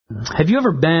Have you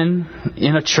ever been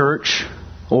in a church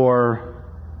or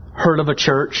heard of a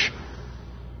church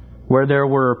where there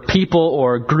were people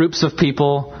or groups of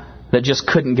people that just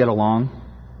couldn't get along?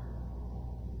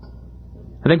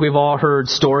 I think we've all heard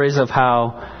stories of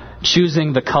how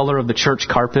choosing the color of the church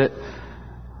carpet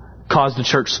caused a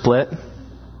church split.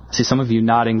 I see some of you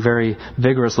nodding very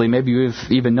vigorously. Maybe you've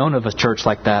even known of a church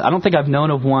like that. I don't think I've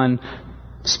known of one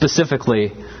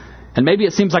specifically. And maybe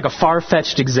it seems like a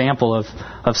far-fetched example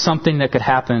of something that could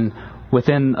happen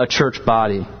within a church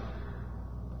body.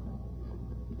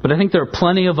 But I think there are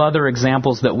plenty of other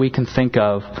examples that we can think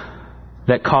of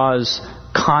that cause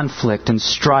conflict and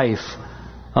strife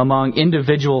among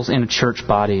individuals in a church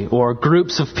body or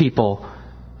groups of people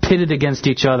pitted against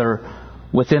each other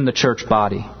within the church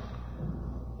body.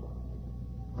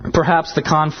 Perhaps the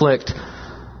conflict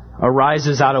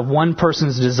arises out of one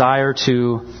person's desire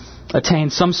to attain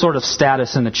some sort of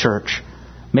status in the church.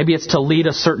 Maybe it's to lead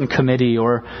a certain committee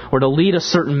or to lead a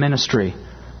certain ministry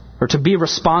or to be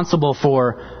responsible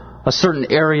for a certain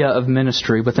area of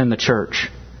ministry within the church.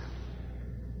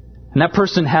 And that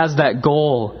person has that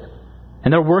goal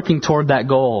and they're working toward that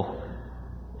goal.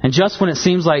 And just when it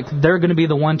seems like they're going to be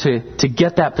the one to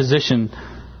get that position,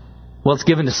 well, it's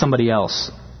given to somebody else.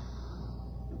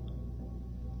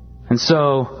 And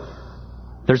so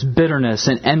there's bitterness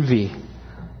and envy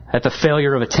at the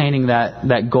failure of attaining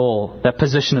that goal, that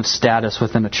position of status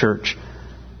within the church.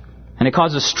 And it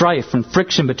causes strife and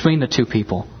friction between the two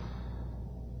people.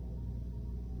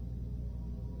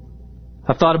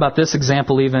 I've thought about this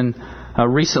example even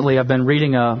recently. I've been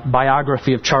reading a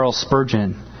biography of Charles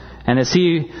Spurgeon. And as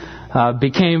he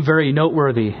became very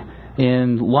noteworthy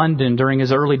in London during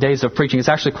his early days of preaching, it's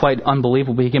actually quite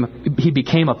unbelievable. He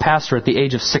became a pastor at the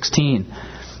age of 16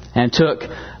 and took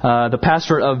the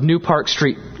pastorate of New Park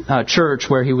Street Church,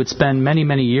 where he would spend many,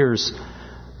 many years.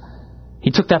 He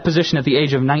took that position at the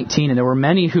age of 19, and there were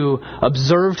many who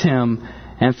observed him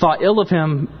and thought ill of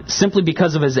him simply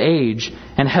because of his age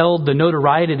and held the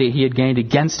notoriety that he had gained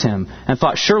against him and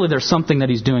thought surely there's something that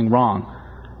he's doing wrong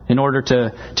in order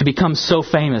to become so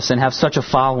famous and have such a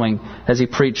following as he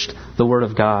preached the Word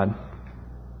of God.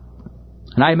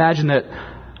 And I imagine that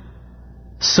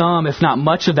some, if not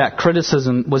much of that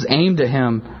criticism was aimed at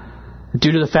him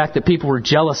due to the fact that people were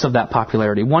jealous of that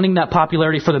popularity, wanting that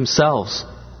popularity for themselves,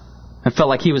 and felt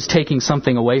like he was taking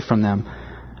something away from them.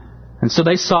 And so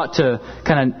they sought to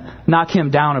kind of knock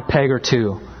him down a peg or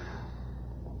two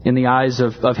in the eyes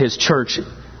of his church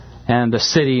and the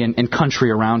city and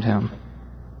country around him.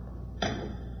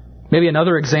 Maybe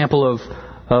another example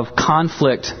of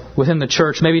conflict within the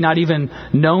church, maybe not even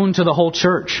known to the whole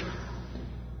church,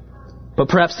 but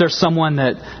perhaps there's someone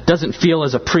that doesn't feel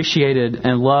as appreciated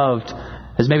and loved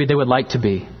as maybe they would like to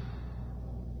be.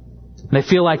 They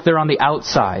feel like they're on the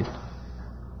outside.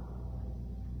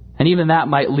 And even that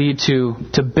might lead to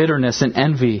bitterness and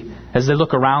envy as they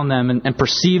look around them and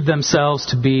perceive themselves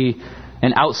to be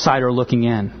an outsider looking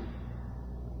in.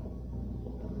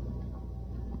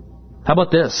 How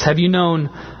about this? Have you known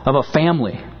of a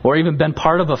family or even been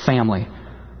part of a family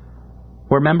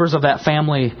where members of that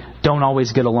family don't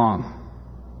always get along?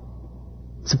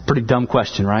 It's a pretty dumb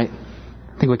question, right?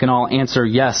 I think we can all answer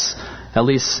yes, at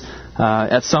least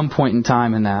at some point in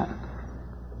time in that.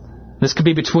 This could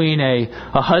be between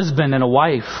a husband and a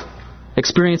wife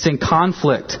experiencing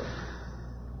conflict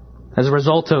as a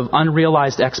result of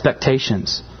unrealized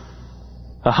expectations.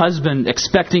 A husband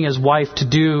expecting his wife to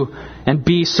do and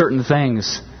be certain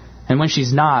things, and when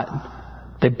she's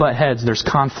not, they butt heads, there's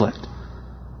conflict.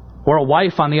 Or a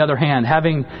wife, on the other hand,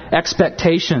 having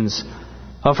expectations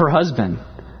of her husband,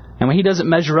 and when he doesn't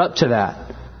measure up to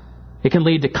that, it can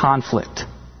lead to conflict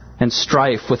and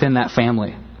strife within that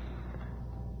family.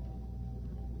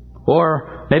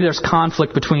 Or maybe there's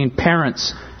conflict between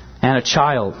parents and a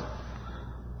child.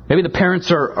 Maybe the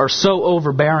parents are so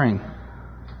overbearing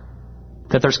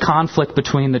that there's conflict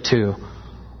between the two.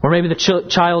 Or maybe the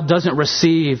child doesn't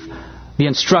receive the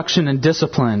instruction and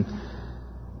discipline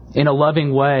in a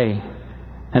loving way.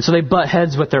 And so they butt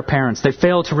heads with their parents. They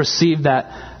fail to receive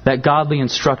that godly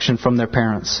instruction from their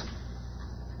parents.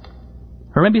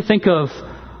 Or maybe think of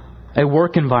a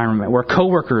work environment where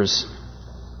coworkers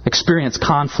experience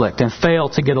conflict and fail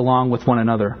to get along with one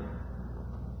another.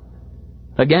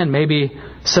 Again, maybe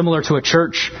similar to a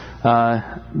church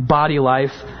body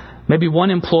life, maybe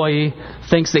one employee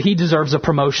thinks that he deserves a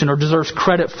promotion or deserves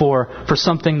credit for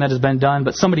something that has been done,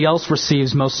 but somebody else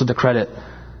receives most of the credit.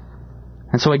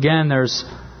 And so again, there's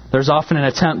often an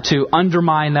attempt to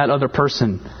undermine that other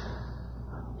person,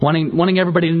 wanting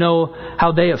everybody to know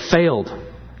how they have failed,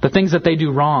 the things that they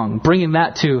do wrong, bringing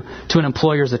that to an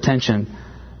employer's attention.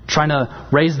 trying to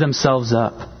raise themselves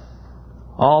up.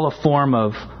 All a form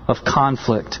of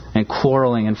conflict and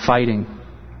quarreling and fighting.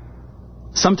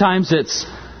 Sometimes it's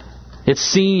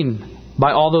seen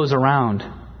by all those around.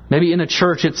 Maybe in a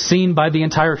church, it's seen by the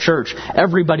entire church.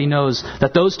 Everybody knows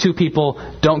that those two people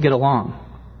don't get along.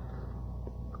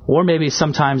 Or maybe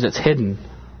sometimes it's hidden,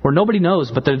 where nobody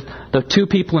knows, but the two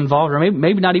people involved, or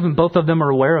maybe not even both of them are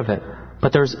aware of it.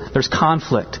 But there's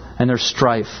conflict and there's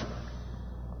strife.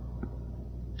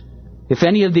 If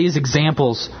any of these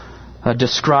examples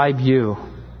describe you,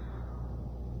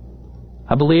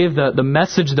 I believe that the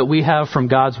message that we have from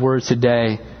God's Word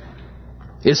today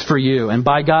is for you. And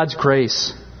by God's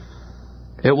grace,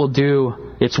 it will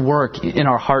do its work in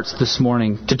our hearts this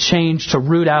morning to change, to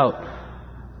root out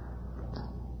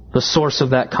the source of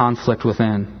that conflict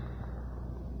within.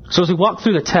 So as we walk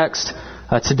through the text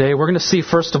today, we're going to see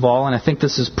first of all, and I think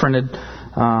this is printed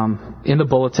in the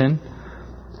bulletin,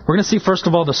 we're going to see first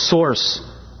of all the source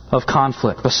of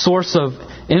conflict, the source of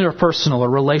interpersonal or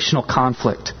relational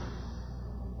conflict.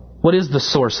 What is the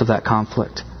source of that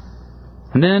conflict?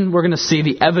 And then we're going to see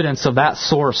the evidence of that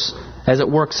source as it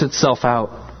works itself out.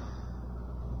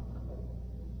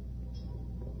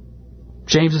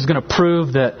 James is going to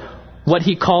prove that what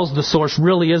he calls the source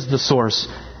really is the source,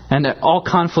 and that all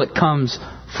conflict comes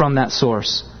from that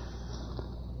source.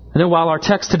 And then while our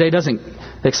text today doesn't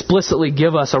explicitly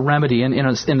give us a remedy in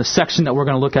the section that we're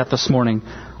going to look at this morning,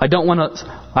 I don't want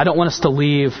us to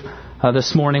leave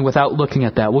this morning without looking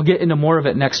at that. We'll get into more of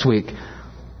it next week.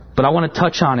 But I want to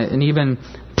touch on it and even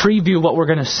preview what we're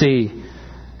going to see,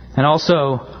 and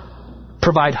also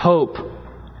provide hope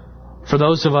for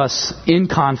those of us in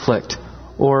conflict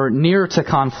or near to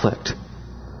conflict,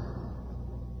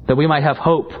 that we might have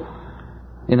hope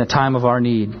in the time of our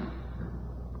need.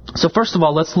 So first of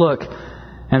all, let's look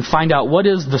and find out what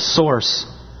is the source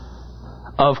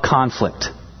of conflict.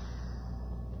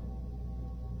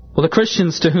 Well, the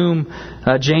Christians to whom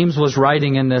James was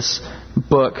writing in this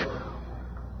book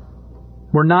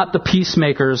were not the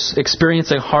peacemakers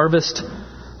experiencing a harvest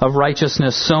of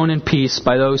righteousness sown in peace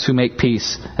by those who make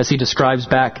peace, as he describes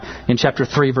back in chapter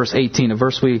 3, verse 18, a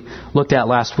verse we looked at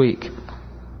last week.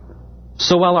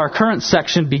 So while our current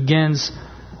section begins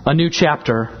a new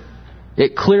chapter,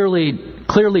 it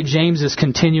clearly James is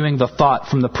continuing the thought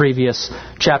from the previous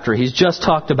chapter. He's just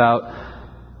talked about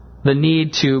the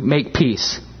need to make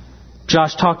peace.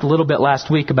 Josh talked a little bit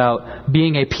last week about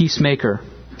being a peacemaker.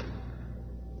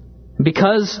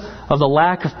 Because of the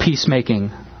lack of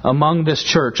peacemaking among this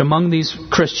church, among these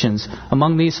Christians,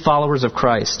 among these followers of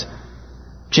Christ,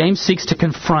 James seeks to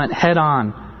confront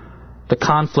head-on the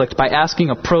conflict by asking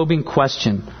a probing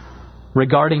question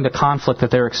regarding the conflict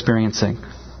that they're experiencing.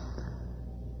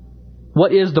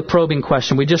 What is the probing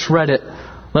question? We just read it.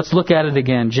 Let's look at it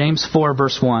again. James 4,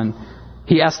 verse 1.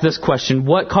 He asks this question: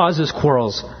 what causes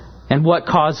quarrels and what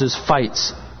causes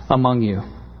fights among you?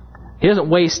 He doesn't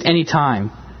waste any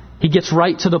time. He gets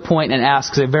right to the point and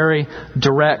asks a very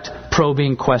direct,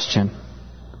 probing question.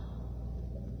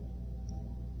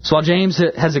 So while James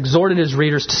has exhorted his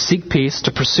readers to seek peace,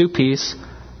 to pursue peace,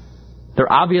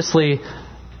 they're obviously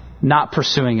not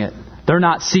pursuing it. They're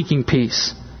not seeking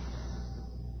peace.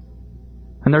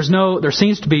 And there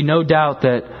seems to be no doubt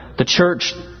that the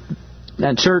church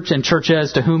and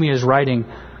churches to whom he is writing,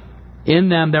 in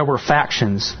them there were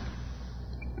factions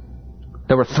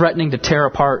that were threatening to tear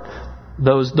apart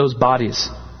those bodies,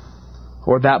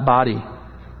 or that body,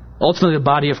 ultimately the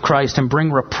body of Christ, and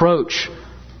bring reproach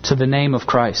to the name of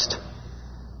Christ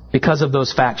because of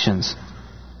those factions.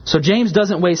 So James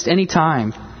doesn't waste any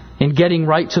time in getting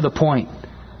right to the point,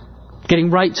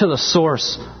 getting right to the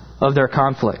source of their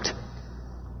conflict.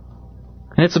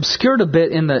 And it's obscured a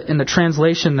bit in the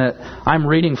translation that I'm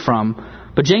reading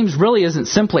from, but James really isn't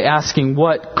simply asking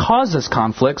what causes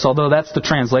conflicts, although that's the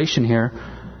translation here.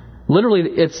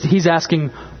 Literally, he's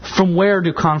asking, from where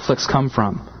do conflicts come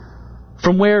from?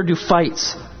 From where do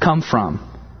fights come from?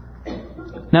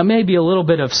 Now, it may be a little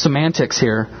bit of semantics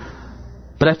here,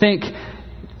 but I think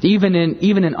even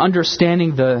in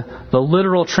understanding the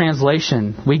literal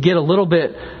translation, we get a little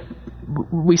bit,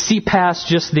 we see past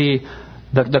just the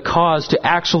cause to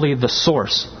actually the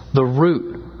source, the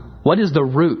root. What is the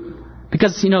root?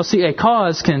 Because, see, a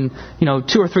cause can,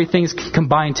 two or three things can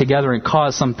combine together and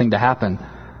cause something to happen.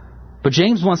 But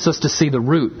James wants us to see the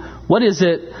root. What is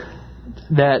it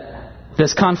that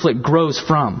this conflict grows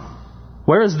from?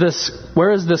 Where is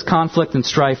this conflict and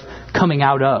strife coming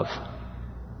out of?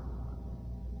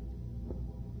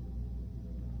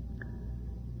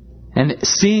 And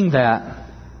seeing that,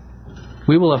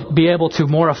 we will be able to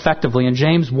more effectively, and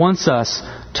James wants us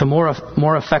to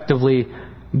more effectively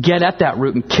get at that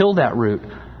root and kill that root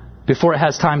before it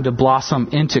has time to blossom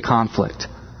into conflict.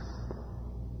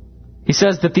 He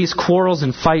says that these quarrels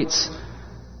and fights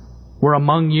were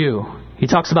among you. He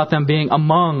talks about them being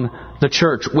among the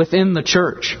church, within the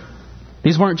church.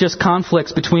 These weren't just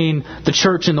conflicts between the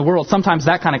church and the world. Sometimes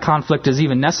that kind of conflict is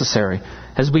even necessary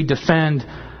as we defend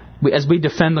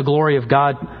the glory of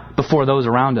God before those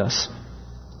around us.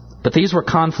 But these were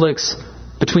conflicts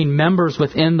between members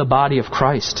within the body of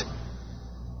Christ.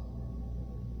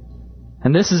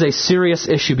 And this is a serious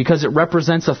issue because it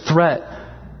represents a threat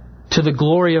to the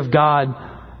glory of God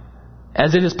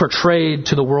as it is portrayed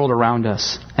to the world around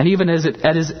us, and even as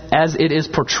it is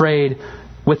portrayed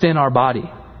within our body.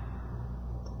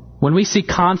 When we see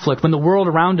conflict, when the world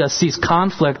around us sees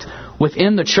conflict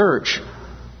within the church,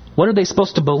 what are they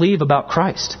supposed to believe about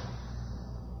Christ?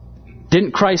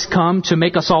 Didn't Christ come to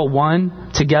make us all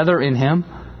one together in Him?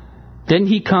 Didn't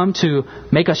He come to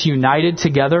make us united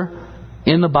together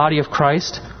in the body of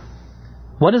Christ?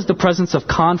 What does the presence of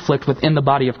conflict within the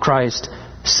body of Christ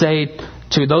say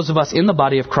to those of us in the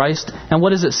body of Christ? And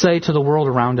what does it say to the world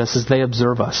around us as they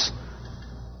observe us?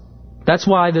 That's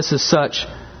why this is such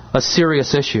a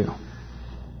serious issue.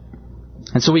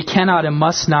 And so we cannot and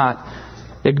must not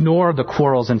ignore the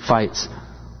quarrels and fights.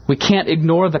 We can't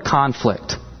ignore the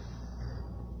conflict.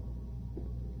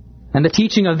 And the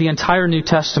teaching of the entire New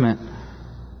Testament,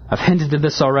 I've hinted at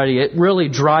this already, it really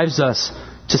drives us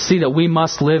to see that we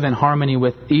must live in harmony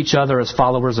with each other as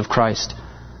followers of Christ.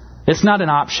 It's not an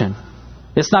option.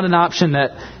 It's not an option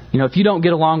that, if you don't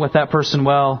get along with that person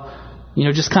well,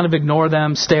 just kind of ignore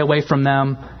them, stay away from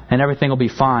them, and everything will be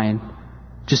fine.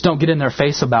 Just don't get in their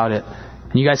face about it,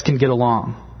 and you guys can get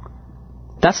along.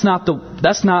 That's not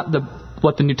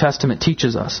what the New Testament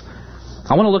teaches us.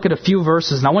 I want to look at a few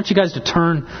verses, and I want you guys to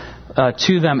turn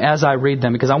to them as I read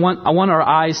them, because I want our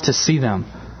eyes to see them.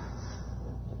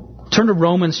 Turn to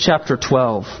Romans chapter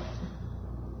 12.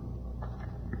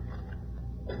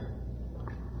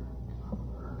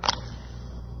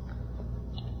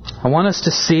 I want us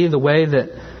to see the way that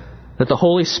the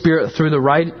Holy Spirit, through the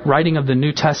writing of the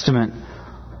New Testament,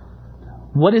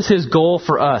 what is His goal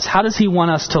for us? How does He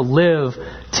want us to live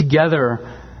together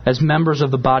as members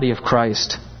of the body of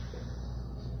Christ?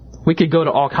 We could go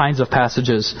to all kinds of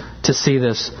passages to see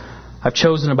this. I've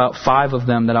chosen about 5 of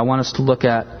them that I want us to look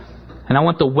at. And I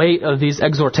want the weight of these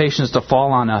exhortations to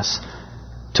fall on us,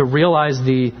 to realize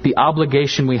the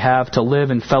obligation we have to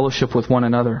live in fellowship with one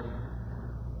another.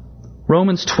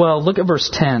 Romans 12, look at verse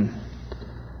 10.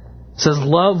 It says,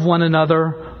 "Love one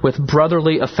another with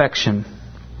brotherly affection.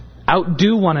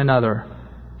 Outdo one another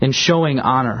in showing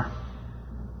honor."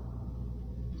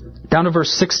 Down to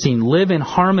verse 16, "Live in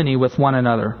harmony with one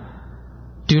another.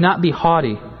 Do not be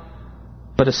haughty,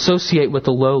 but associate with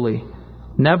the lowly.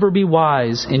 Never be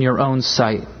wise in your own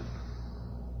sight."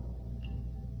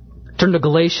 Turn to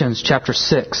Galatians chapter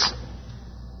 6.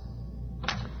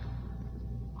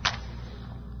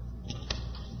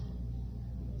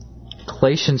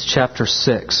 Galatians chapter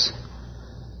 6.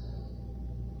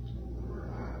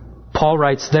 Paul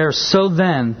writes there, "So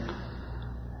then,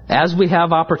 as we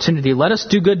have opportunity, let us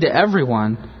do good to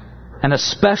everyone, and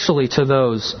especially to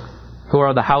those who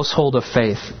are the household of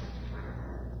faith."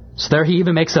 So there he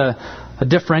even makes a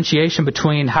differentiation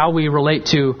between how we relate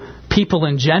to people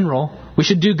in general. We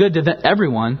should do good to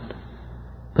everyone.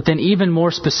 But then even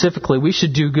more specifically, we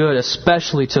should do good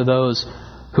especially to those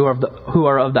who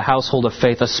are of the household of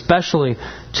faith, especially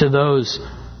to those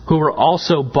who were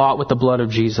also bought with the blood of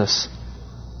Jesus.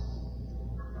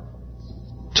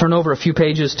 Turn over a few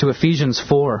pages to Ephesians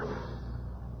 4.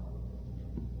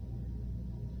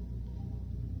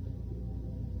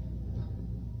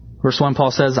 Verse 1,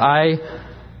 Paul says, "I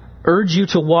urge you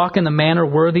to walk in the manner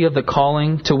worthy of the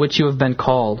calling to which you have been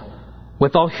called,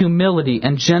 with all humility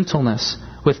and gentleness,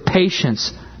 with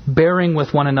patience, bearing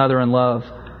with one another in love,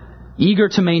 eager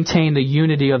to maintain the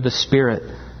unity of the Spirit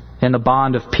in the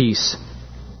bond of peace."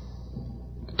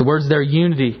 The words there,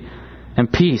 unity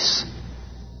and peace.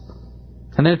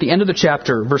 And then at the end of the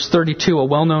chapter, verse 32, a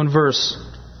well-known verse,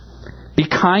 "Be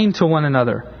kind to one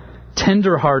another,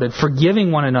 tender-hearted,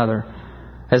 forgiving one another,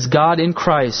 as God in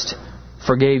Christ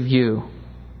forgave you."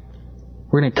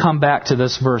 We're going to come back to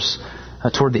this verse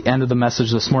toward the end of the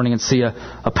message this morning and see a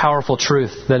powerful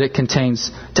truth that it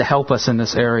contains to help us in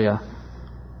this area.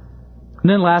 And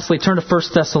then lastly, turn to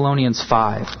 1 Thessalonians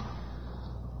 5.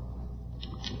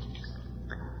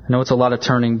 I know it's a lot of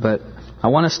turning, but I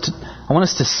want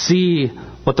us to see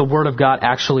what the Word of God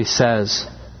actually says.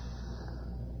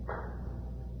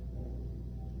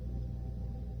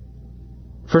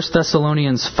 1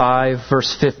 Thessalonians 5,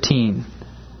 verse 15.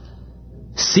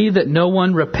 "See that no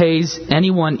one repays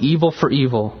anyone evil for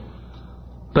evil,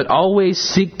 but always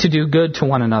seek to do good to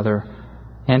one another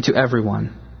and to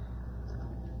everyone.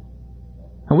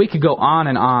 And we could go on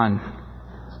and on,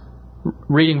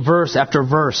 reading verse after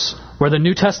verse, where the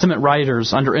New Testament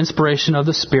writers, under inspiration of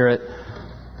the Spirit,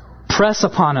 press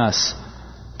upon us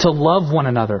to love one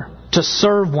another, to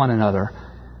serve one another,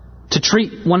 to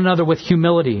treat one another with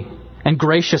humility and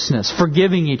graciousness,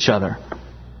 forgiving each other.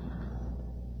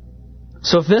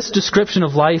 So if this description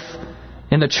of life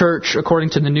in the church,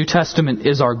 according to the New Testament,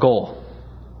 is our goal,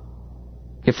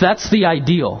 if that's the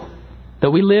ideal, that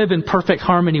we live in perfect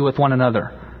harmony with one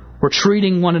another, we're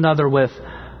treating one another with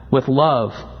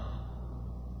love,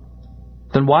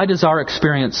 then why does our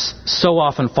experience so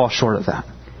often fall short of that?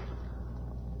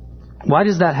 Why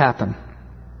does that happen?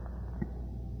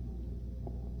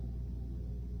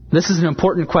 This is an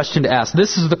important question to ask.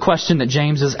 This is the question that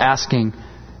James is asking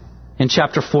in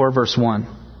chapter 4, verse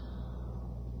 1.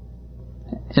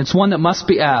 It's one that must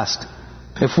be asked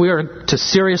if we are to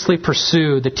seriously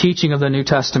pursue the teaching of the New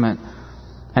Testament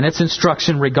and its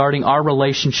instruction regarding our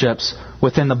relationships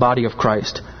within the body of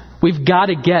Christ. We've got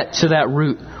to get to that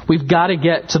root. We've got to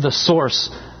get to the source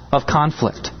of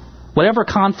conflict. Whatever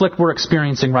conflict we're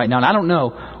experiencing right now, and I don't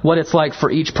know what it's like for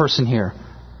each person here,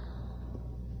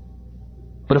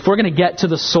 but if we're going to get to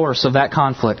the source of that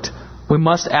conflict, we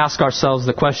must ask ourselves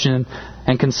the question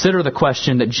and consider the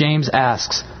question that James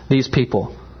asks these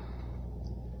people.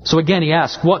 So again, he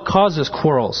asks, what causes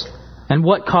quarrels and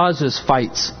what causes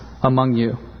fights among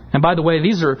you? And by the way,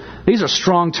 these are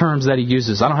strong terms that he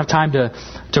uses. I don't have time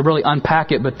to really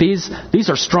unpack it, but these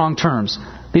are strong terms.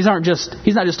 He's not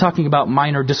just talking about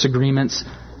minor disagreements.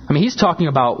 I mean, he's talking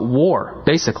about war,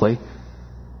 basically.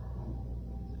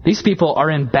 These people are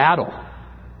in battle.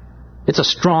 It's a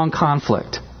strong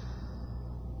conflict.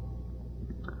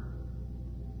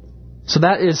 So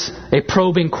that is a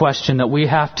probing question that we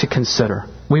have to consider.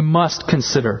 We must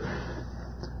consider.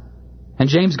 And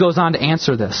James goes on to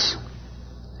answer this.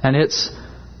 And it's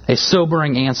a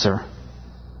sobering answer.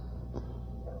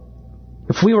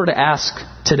 If we were to ask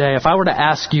today, if I were to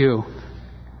ask you,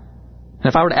 and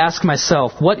if I were to ask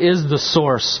myself, what is the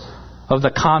source of the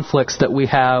conflicts that we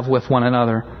have with one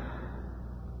another?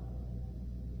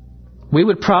 We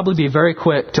would probably be very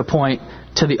quick to point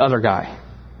to the other guy.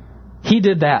 He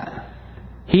did that.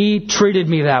 He treated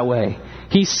me that way.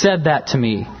 He said that to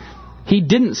me. He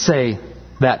didn't say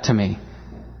that to me.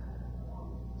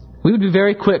 We would be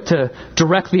very quick to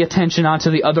direct the attention onto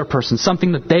the other person,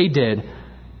 something that they did.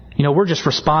 You know, we're just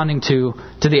responding to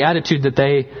the attitude that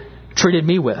they treated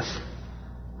me with.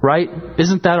 Right?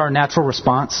 Isn't that our natural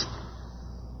response?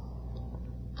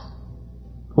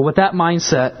 Well, with that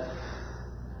mindset,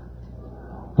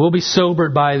 we'll be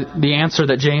sobered by the answer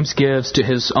that James gives to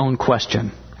his own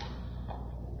question.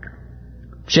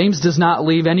 James does not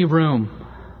leave any room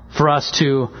for us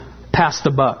to pass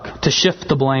the buck, to shift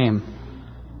the blame,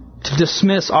 to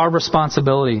dismiss our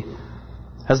responsibility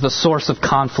as the source of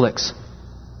conflicts.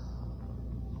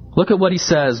 Look at what he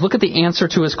says. Look at the answer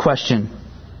to his question.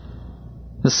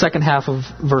 The second half of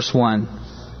verse 1.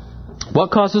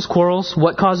 What causes quarrels?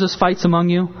 What causes fights among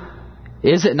you?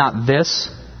 Is it not this,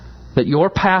 that your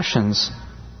passions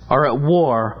are at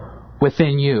war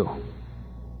within you?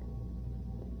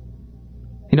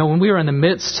 You know, when we are in the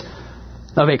midst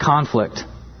of a conflict,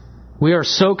 we are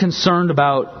so concerned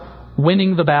about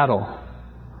winning the battle,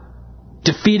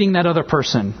 defeating that other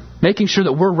person, making sure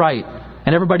that we're right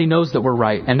and everybody knows that we're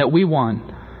right and that we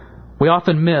won. We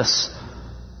often miss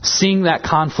seeing that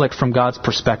conflict from God's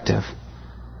perspective.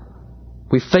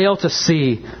 We fail to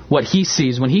see what He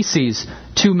sees when He sees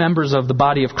two members of the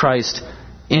body of Christ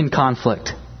in conflict,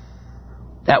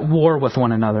 at war with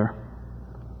one another.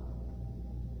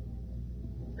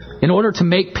 In order to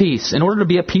make peace, in order to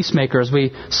be a peacemaker, as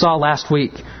we saw last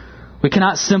week, we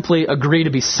cannot simply agree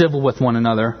to be civil with one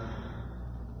another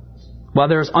while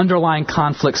there is underlying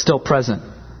conflict still present.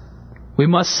 We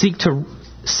must seek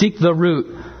the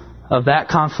root of that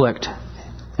conflict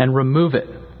and remove it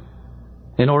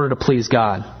in order to please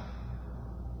God.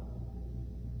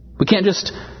 We can't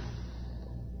just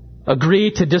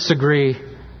agree to disagree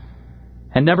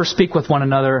and never speak with one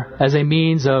another as a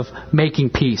means of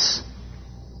making peace.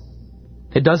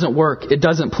 It doesn't work. It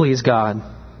doesn't please God.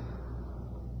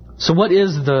 So what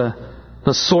is the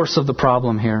source of the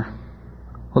problem here?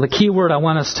 Well, the key word I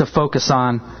want us to focus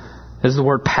on is the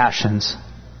word passions.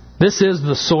 This is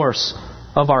the source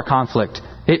of our conflict.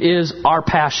 It is our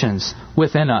passions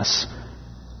within us.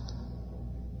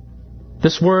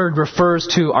 This word refers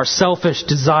to our selfish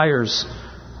desires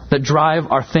that drive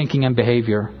our thinking and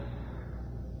behavior.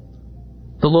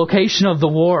 The location of the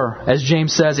war, as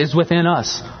James says, is within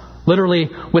us. Literally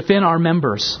within our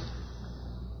members.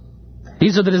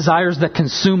 These are the desires that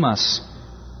consume us.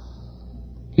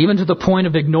 Even to the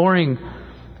point that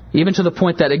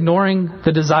ignoring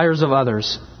the desires of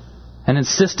others and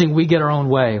insisting we get our own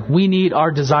way. We need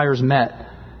our desires met.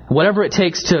 Whatever it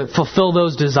takes to fulfill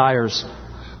those desires,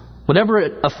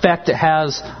 whatever effect it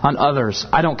has on others,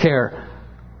 I don't care.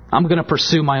 I'm going to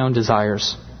pursue my own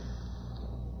desires.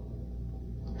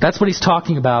 That's what he's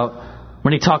talking about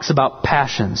when he talks about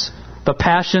passions. The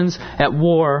passions at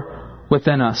war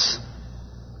within us.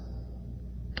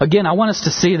 Again, I want us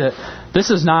to see that this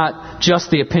is not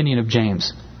just the opinion of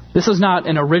James. This is not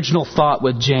an original thought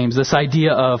with James, this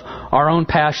idea of our own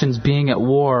passions being at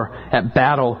war, at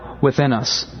battle within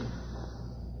us.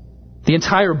 The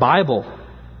entire Bible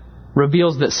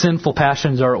reveals that sinful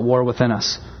passions are at war within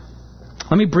us.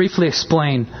 Let me briefly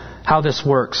explain how this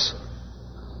works.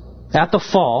 At the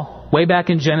fall, way back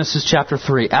in Genesis chapter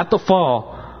 3, at the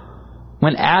fall,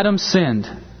 when Adam sinned,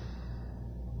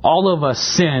 all of us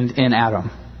sinned in Adam.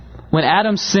 When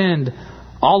Adam sinned,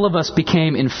 all of us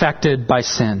became infected by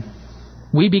sin.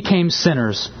 We became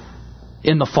sinners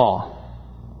in the fall.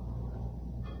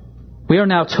 We are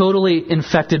now totally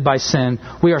infected by sin.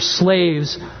 We are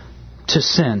slaves to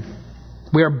sin.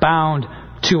 We are bound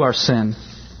to our sin.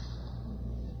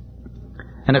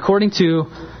 And according to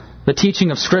the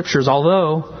teaching of Scriptures,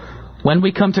 although when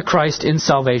we come to Christ in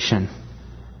salvation,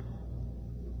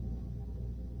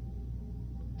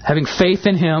 having faith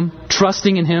in Him,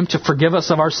 trusting in Him to forgive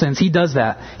us of our sins, He does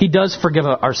that. He does forgive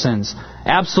our sins.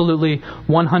 Absolutely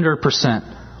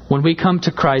 100%. When we come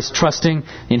to Christ, trusting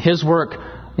in His work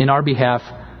in our behalf,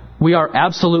 we are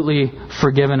absolutely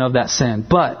forgiven of that sin.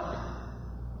 But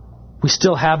we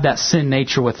still have that sin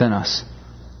nature within us.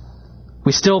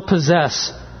 We still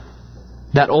possess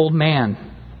that old man.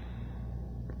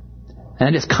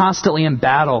 And it's constantly in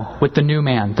battle with the new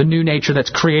man, the new nature that's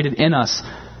created in us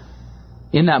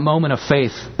in that moment of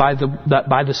faith by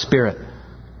the Spirit.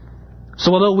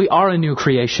 So although we are a new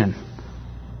creation,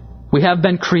 we have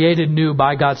been created new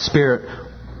by God's Spirit.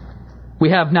 We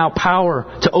have now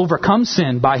power to overcome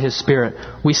sin by His Spirit.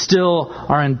 We still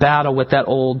are in battle with that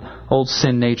old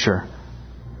sin nature.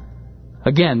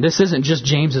 Again, this isn't just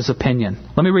James's opinion.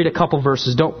 Let me read a couple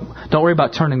verses. Don't worry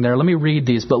about turning there. Let me read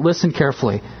these, but listen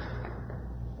carefully.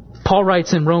 Paul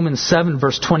writes in Romans 7,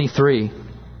 verse 23.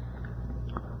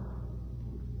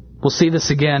 We'll see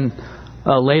this again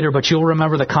later, but you'll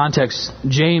remember the context.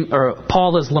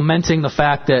 Paul is lamenting the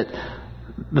fact that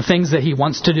the things that he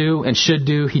wants to do and should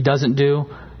do, he doesn't do.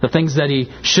 The things that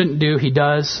he shouldn't do, he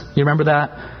does. You remember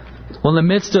that? Well, in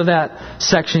the midst of that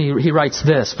section, he writes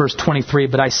this, verse 23,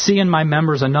 "But I see in my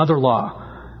members another law,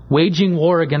 waging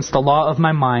war against the law of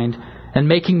my mind and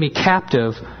making me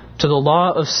captive to the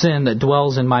law of sin that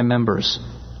dwells in my members."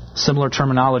 Similar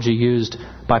terminology used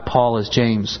by Paul as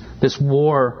James. This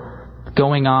war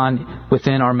going on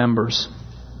within our members.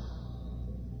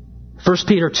 1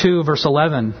 Peter 2, verse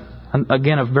 11.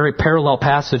 Again, a very parallel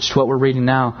passage to what we're reading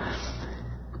now.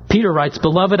 Peter writes,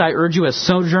 "Beloved, I urge you as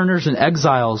sojourners and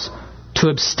exiles to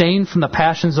abstain from the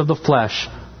passions of the flesh,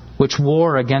 which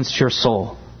war against your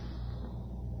soul."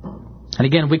 And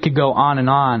again, we could go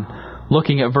on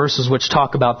looking at verses which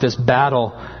talk about this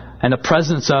battle and the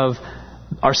presence of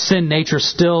our sin nature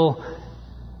still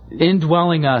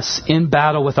indwelling us in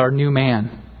battle with our new man.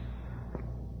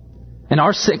 And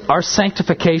our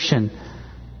sanctification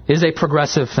is a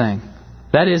progressive thing.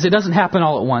 That is, it doesn't happen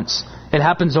all at once. It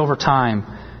happens over time.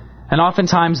 And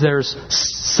oftentimes there's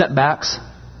setbacks,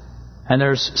 and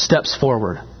there's steps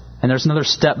forward, and there's another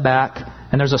step back,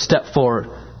 and there's a step forward.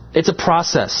 It's a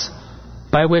process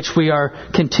by which we are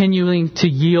continuing to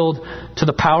yield to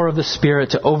the power of the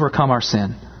Spirit to overcome our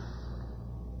sin.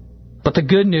 But the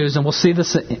good news, and we'll see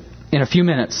this in a few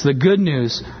minutes, the good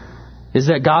news is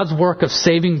that God's work of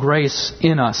saving grace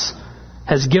in us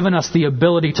has given us the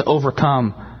ability to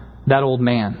overcome that old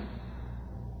man.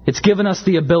 It's given us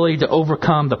the ability to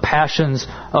overcome the passions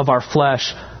of our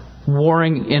flesh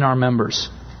warring in our members.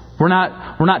 We're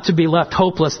not to be left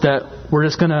hopeless that we're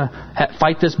just going to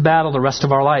fight this battle the rest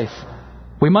of our life.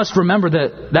 We must remember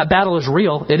that battle is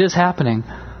real. It is happening.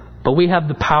 But we have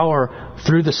the power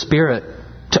through the Spirit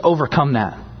to overcome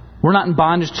that. We're not in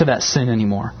bondage to that sin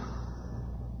anymore.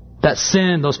 That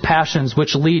sin, those passions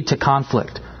which lead to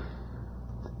conflict.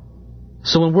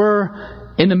 So when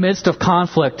we're in the midst of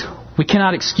conflict, we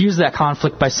cannot excuse that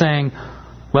conflict by saying,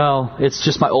 well, it's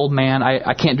just my old man.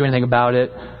 I can't do anything about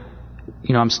it.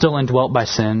 I'm still indwelt by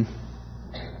sin.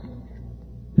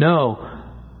 No.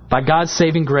 By God's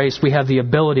saving grace, we have the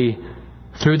ability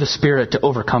through the Spirit to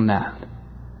overcome that.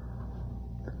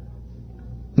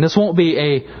 And this won't be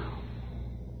a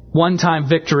one-time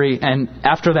victory, and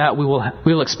after that we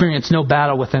will experience no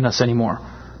battle within us anymore.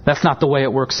 That's not the way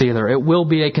it works either. It will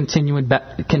be a continuing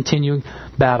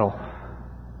battle.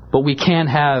 But we can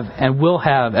have and will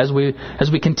have, as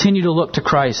we continue to look to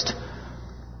Christ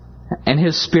and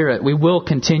His Spirit, we will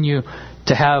continue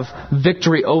to have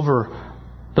victory over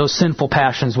those sinful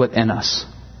passions within us.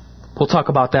 We'll talk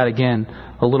about that again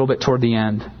a little bit toward the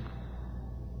end.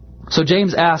 So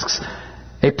James asks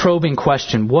a probing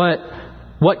question.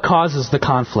 What causes the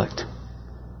conflict?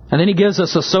 And then he gives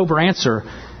us a sober answer.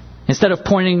 Instead of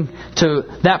pointing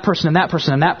to that person and that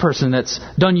person and that person that's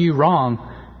done you wrong,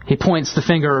 he points the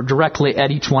finger directly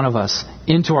at each one of us,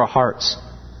 into our hearts.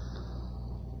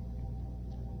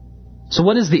 So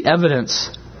what is the evidence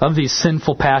of these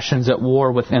sinful passions at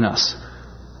war within us?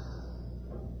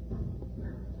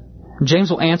 James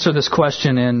will answer this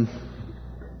question in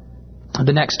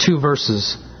the next 2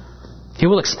 verses. He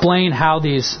will explain how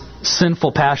these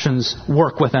sinful passions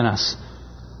work within us.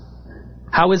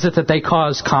 How is it that they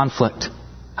cause conflict?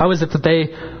 How is it that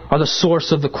they are the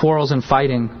source of the quarrels and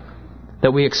fighting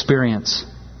that we experience?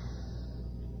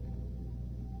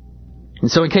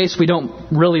 And so in case we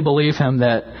don't really believe him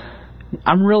that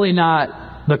I'm really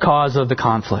not the cause of the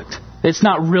conflict, it's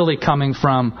not really coming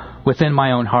from within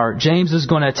my own heart, James is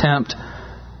going to attempt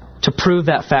to prove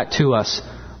that fact to us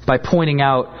by pointing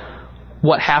out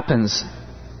what happens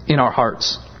in our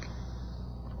hearts.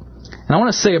 And I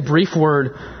want to say a brief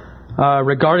word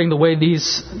regarding the way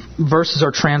these verses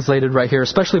are translated right here,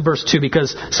 especially verse 2,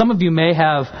 because some of you may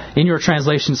have in your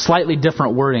translation slightly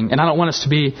different wording, and I don't want us to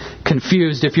be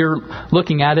confused if you're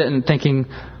looking at it and thinking,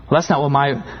 well, that's not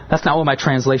what my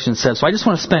translation says. So I just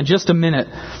want to spend just a minute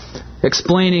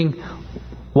explaining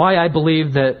why I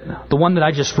believe that the one that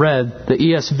I just read, the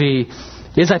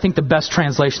ESV, is, I think, the best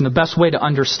translation, the best way to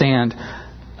understand.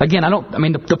 Again,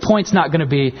 the point's not going to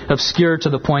be obscured to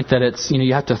the point that it's,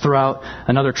 you have to throw out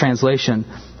another translation.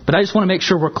 But I just want to make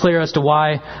sure we're clear as to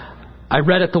why I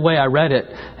read it the way I read it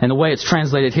and the way it's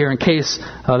translated here, in case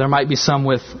there might be some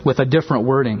with a different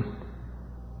wording.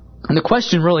 And the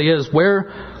question really is,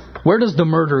 where does the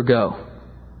murder go?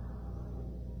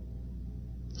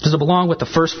 Does it belong with the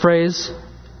first phrase,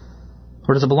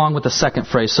 or does it belong with the second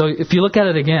phrase? So if you look at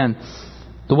it again,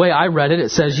 the way I read it, it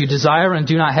says, you desire and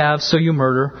do not have, so you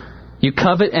murder. You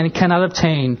covet and cannot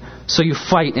obtain, so you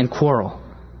fight and quarrel.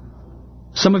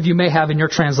 Some of you may have in your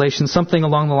translation something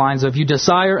along the lines of, you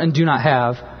desire and do not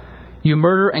have, you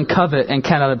murder and covet and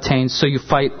cannot obtain, so you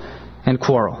fight and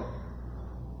quarrel.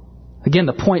 Again,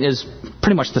 the point is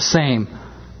pretty much the same.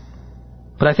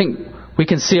 But I think we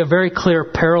can see a very clear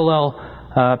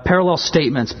parallel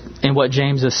statements in what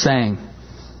James is saying.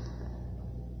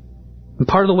 And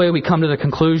part of the way we come to the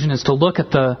conclusion is to look at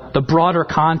the broader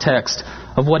context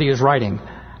of what he is writing.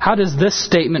 How does this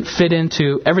statement fit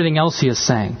into everything else he is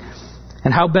saying?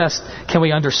 And how best can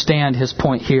we understand his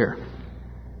point here?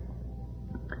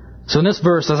 So in this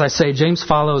verse, as I say, James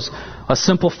follows a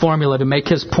simple formula to make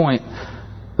his point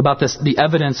about the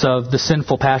evidence of the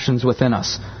sinful passions within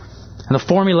us. And the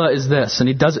formula is this, and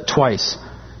he does it twice.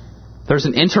 There's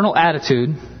an internal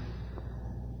attitude.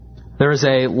 There is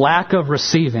a lack of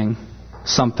receiving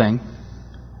something.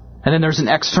 And then there's an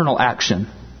external action.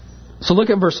 So look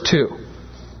at verse 2.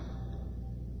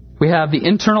 We have the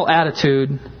internal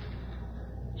attitude,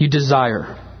 you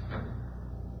desire.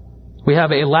 We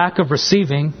have a lack of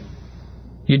receiving,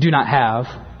 you do not have.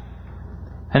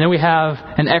 And then we have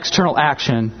an external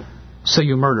action, so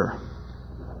you murder.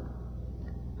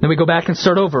 Then we go back and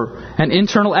start over. An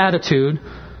internal attitude,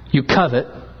 you covet.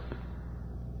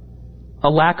 A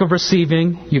lack of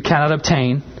receiving, you cannot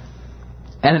obtain.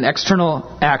 And an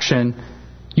external action,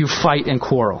 you fight and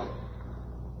quarrel.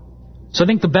 So I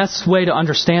think the best way to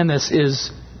understand this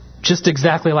is just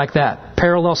exactly like that.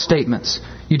 Parallel statements.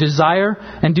 You desire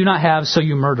and do not have, so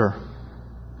you murder.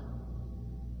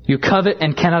 You covet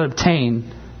and cannot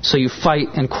obtain, so you fight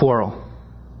and quarrel.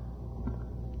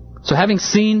 So having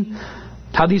seen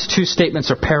how these two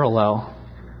statements are parallel,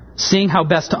 seeing how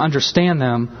best to understand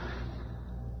them,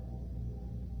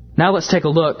 now let's take a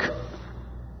look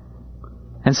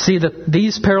and see that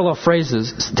these parallel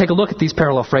phrases, take a look at these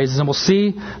parallel phrases, and we'll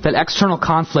see that external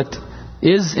conflict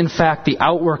is, in fact, the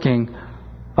outworking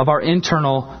of our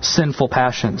internal sinful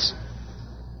passions.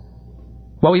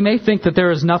 While we may think that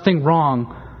there is nothing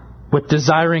wrong with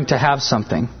desiring to have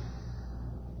something,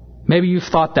 maybe you've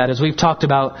thought that as we've talked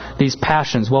about these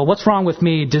passions. Well, what's wrong with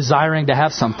me desiring to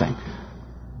have something?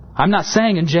 I'm not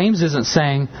saying, and James isn't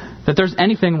saying, that there's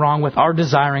anything wrong with our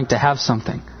desiring to have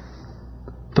something.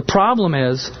 The problem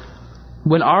is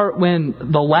when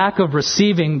the lack of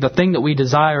receiving the thing that we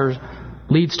desire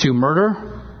leads to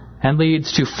murder and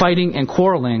leads to fighting and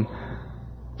quarreling,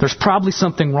 there's probably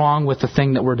something wrong with the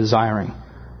thing that we're desiring.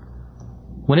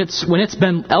 When it's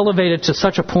been elevated to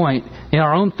such a point in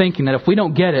our own thinking that if we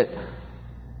don't get it,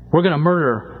 we're going to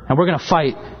murder and we're going to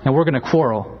fight and we're going to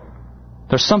quarrel,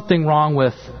 there's something wrong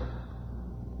with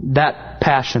that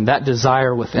passion, that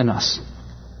desire within us.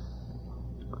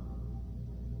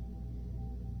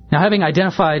 Now, having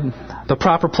identified the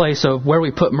proper place of where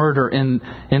we put murder in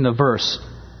the verse,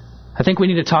 I think we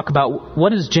need to talk about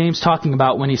what is James talking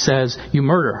about when he says, you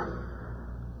murder.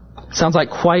 It sounds like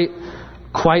quite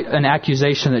an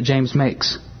accusation that James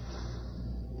makes.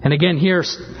 And again, here,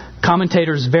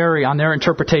 commentators vary on their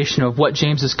interpretation of what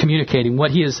James is communicating,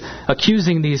 what he is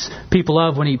accusing these people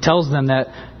of when he tells them that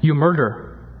you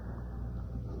murder.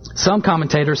 Some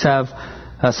commentators have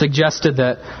suggested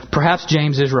that perhaps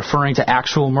James is referring to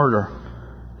actual murder,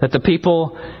 that the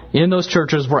people in those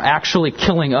churches were actually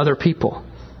killing other people.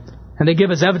 And they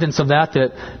give us evidence of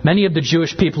that many of the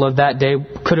Jewish people of that day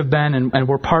could have been and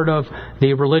were part of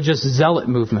the religious zealot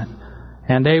movement.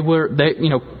 And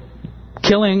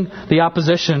killing the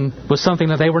opposition was something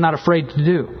that they were not afraid to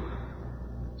do.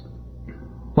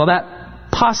 Well,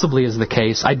 that possibly is the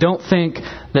case. I don't think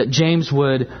that James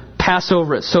would pass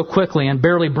over it so quickly and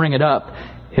barely bring it up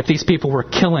if these people were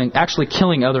actually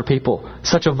killing other people.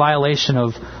 Such a violation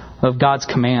of God's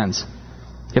commands.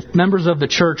 If members of the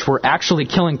church were actually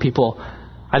killing people,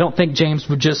 I don't think James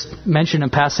would just mention in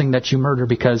passing that you murder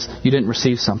because you didn't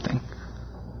receive something.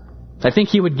 I think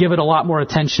he would give it a lot more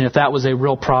attention if that was a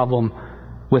real problem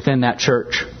within that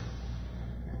church.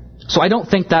 So I don't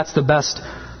think that's the best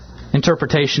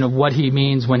interpretation of what he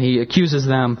means when he accuses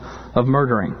them of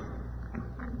murdering.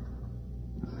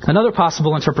 Another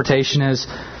possible interpretation is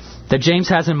that James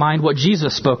has in mind what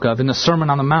Jesus spoke of in the Sermon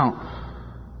on the Mount.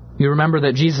 You remember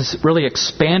that Jesus really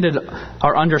expanded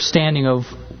our understanding of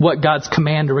what God's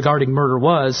command regarding murder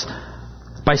was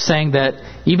by saying that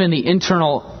even the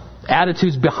internal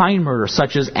attitudes behind murder,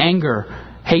 such as anger,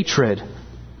 hatred,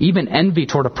 even envy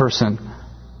toward a person,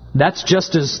 that's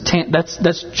just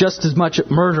as much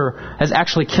murder as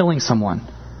actually killing someone.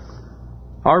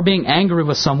 Our being angry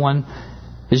with someone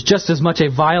is just as much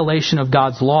a violation of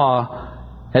God's law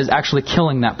as actually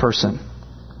killing that person.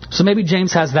 So maybe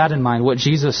James has that in mind, what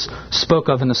Jesus spoke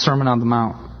of in the Sermon on the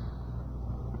Mount.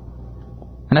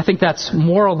 And I think that's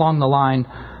more along the line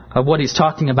of what he's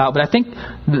talking about. But I think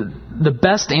the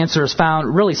best answer is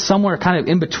found really somewhere kind of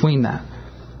in between that.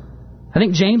 I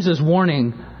think James is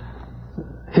warning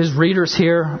his readers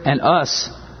here and us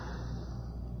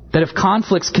that if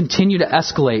conflicts continue to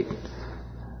escalate,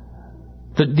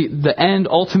 the end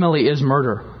ultimately is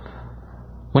murder.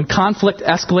 When conflict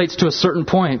escalates to a certain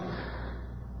point,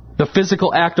 the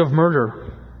physical act of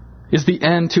murder is the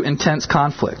end to intense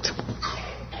conflict.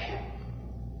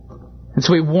 And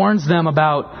so he warns them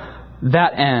about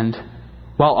that end,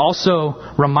 while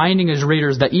also reminding his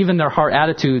readers that even their heart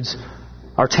attitudes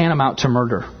are tantamount to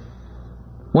murder.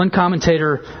 One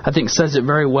commentator, I think, says it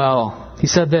very well. He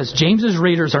said this: James's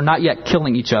readers are not yet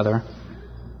killing each other,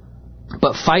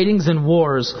 but fightings and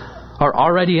wars are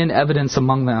already in evidence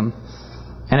among them.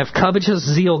 And if covetous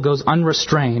zeal goes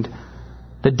unrestrained,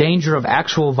 the danger of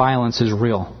actual violence is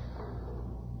real.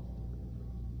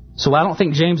 So I don't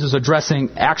think James is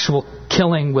addressing actual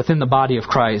killing within the body of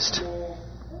Christ.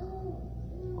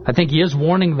 I think he is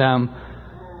warning them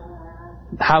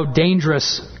how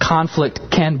dangerous conflict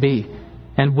can be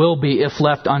and will be if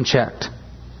left unchecked.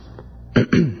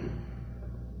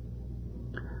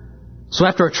 So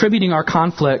after attributing our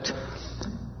conflict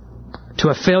to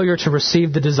a failure to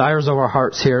receive the desires of our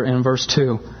hearts here in verse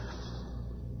 2,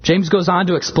 James goes on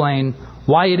to explain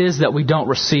why it is that we don't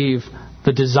receive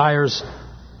the desires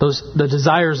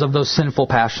of those sinful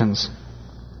passions.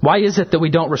 Why is it that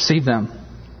we don't receive them?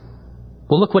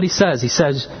 Well, look what he says. He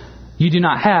says, you do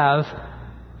not have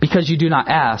because you do not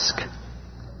ask.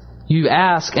 You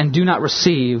ask and do not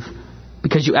receive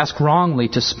because you ask wrongly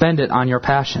to spend it on your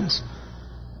passions.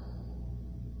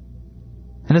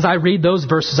 And as I read those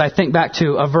verses, I think back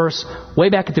to a verse way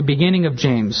back at the beginning of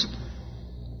James.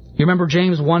 You remember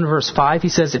James 1 verse 5? He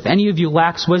says, if any of you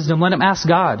lacks wisdom, let him ask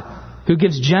God, who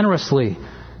gives generously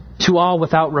to all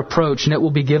without reproach, and it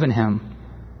will be given him.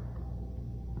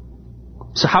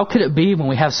 So how could it be when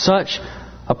we have such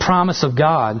a promise of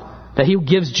God that he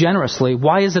gives generously?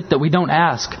 Why is it that we don't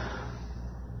ask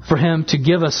for him to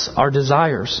give us our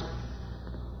desires?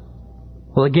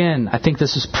 Well, again, I think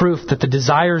this is proof that the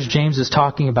desires James is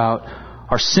talking about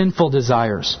are sinful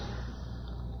desires.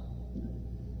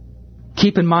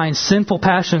 Keep in mind, sinful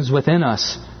passions within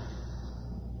us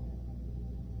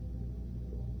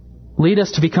lead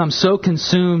us to become so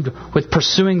consumed with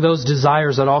pursuing those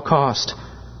desires at all cost.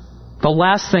 The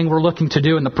last thing we're looking to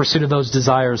do in the pursuit of those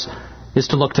desires is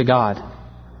to look to God.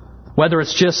 Whether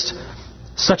it's just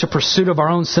such a pursuit of our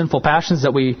own sinful passions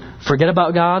that we forget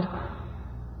about God,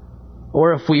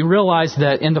 or if we realize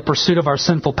that in the pursuit of our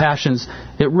sinful passions,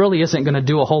 it really isn't going to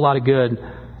do a whole lot of good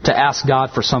to ask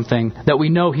God for something that we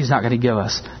know He's not going to give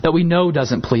us, that we know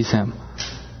doesn't please Him.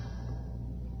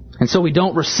 And so we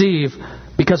don't receive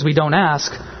because we don't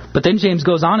ask. But then James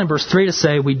goes on in verse 3 to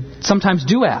say we sometimes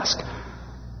do ask.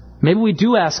 Maybe we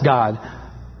do ask God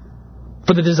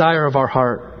for the desire of our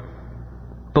heart,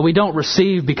 but we don't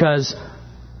receive because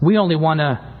we only want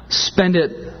to spend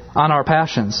it on our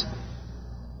passions.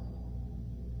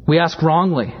 We ask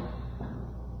wrongly.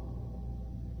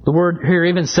 The word here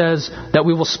even says that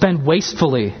we will spend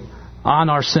wastefully on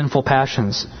our sinful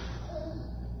passions.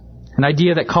 An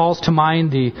idea that calls to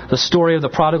mind the story of the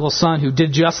prodigal son who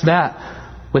did just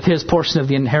that with his portion of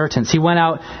the inheritance. He went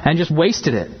out and just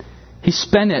wasted it. He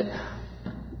spent it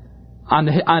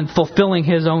on fulfilling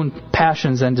his own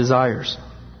passions and desires.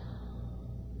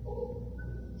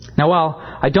 Now,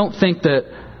 while I don't think that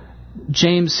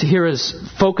James here is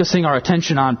focusing our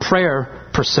attention on prayer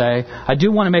per se, I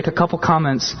do want to make a couple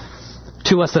comments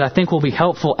to us that I think will be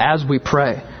helpful as we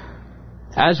pray,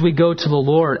 as we go to the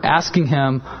Lord, asking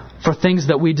Him for things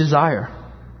that we desire.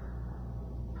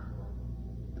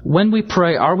 When we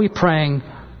pray, are we praying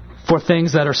for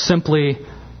things that are simply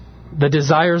the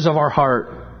desires of our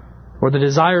heart or the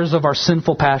desires of our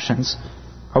sinful passions?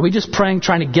 Are we just praying,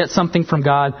 trying to get something from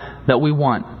God that we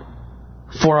want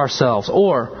for ourselves?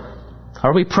 Or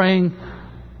are we praying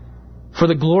for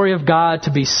the glory of God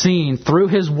to be seen through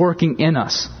His working in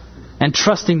us and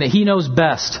trusting that He knows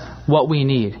best what we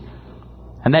need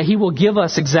and that He will give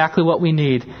us exactly what we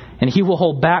need and He will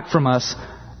hold back from us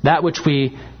that which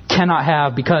we cannot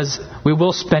have because we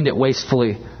will spend it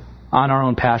wastefully on our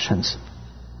own passions?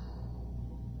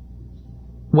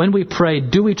 When we pray,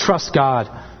 do we trust God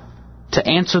to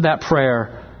answer that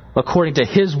prayer according to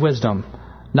His wisdom,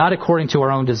 not according to our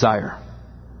own desire?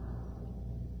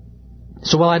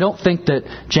 So while I don't think that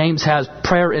James has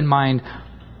prayer in mind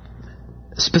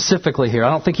specifically here,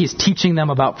 I don't think he's teaching them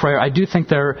about prayer, I do think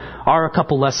there are a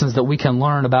couple lessons that we can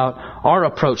learn about our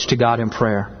approach to God in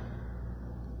prayer.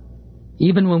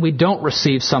 Even when we don't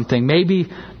receive something, maybe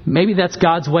that's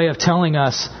God's way of telling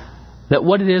us that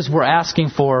what it is we're asking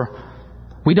for,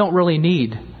 we don't really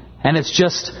need. And it's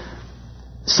just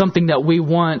something that we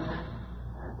want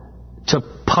to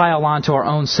pile onto our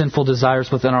own sinful desires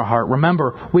within our heart.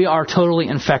 Remember, we are totally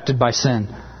infected by sin.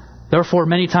 Therefore,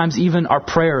 many times even our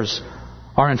prayers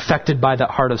are infected by that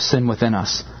heart of sin within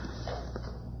us.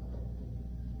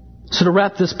 So to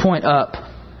wrap this point up,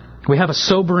 we have a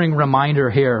sobering reminder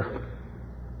here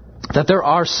that there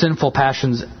are sinful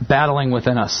passions battling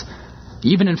within us,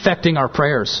 even infecting our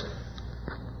prayers.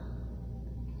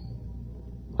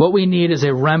 What we need is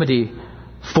a remedy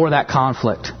for that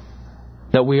conflict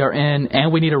that we are in,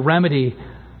 and we need a remedy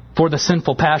for the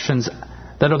sinful passions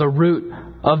that are the root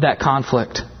of that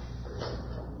conflict.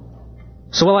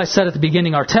 So while I said at the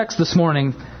beginning, our text this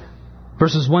morning,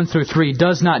 verses 1 through 3,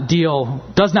 does not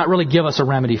really give us a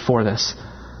remedy for this.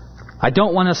 I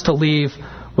don't want us to leave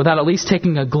without at least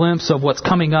taking a glimpse of what's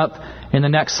coming up in the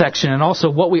next section, and also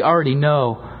what we already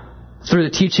know through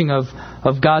the teaching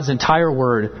of God's entire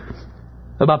Word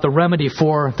about the remedy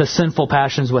for the sinful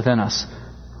passions within us,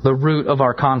 the root of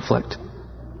our conflict.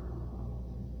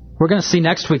 We're going to see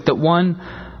next week that one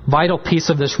vital piece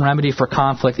of this remedy for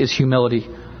conflict is humility.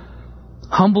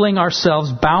 Humbling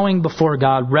ourselves, bowing before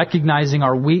God, recognizing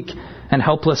our weak and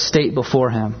helpless state before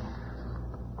Him.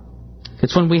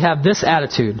 It's when we have this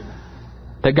attitude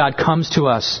that God comes to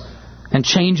us and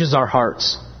changes our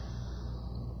hearts.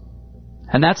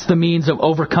 And that's the means of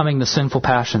overcoming the sinful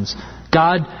passions.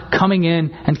 God coming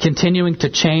in and continuing to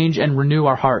change and renew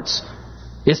our hearts.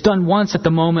 It's done once at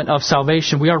the moment of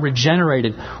salvation. We are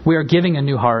regenerated. We are giving a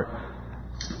new heart.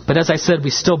 But as I said,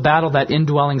 we still battle that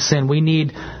indwelling sin. We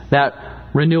need that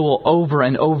renewal over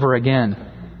and over again.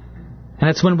 And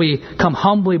it's when we come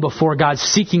humbly before God,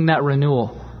 seeking that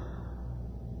renewal,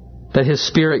 that His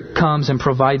Spirit comes and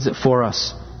provides it for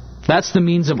us. That's the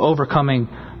means of overcoming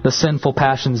the sinful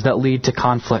passions that lead to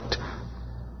conflict.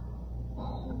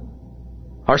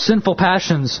 Our sinful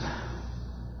passions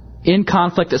in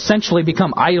conflict essentially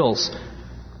become idols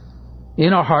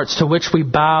in our hearts to which we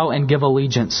bow and give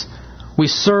allegiance. We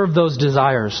serve those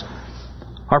desires.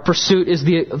 Our pursuit is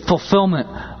the fulfillment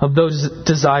of those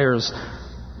desires.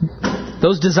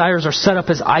 Those desires are set up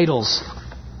as idols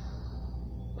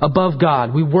above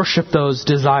God. We worship those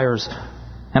desires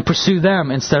and pursue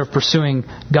them instead of pursuing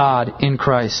God in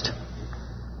Christ.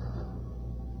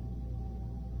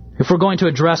 If we're going to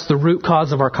address the root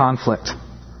cause of our conflict,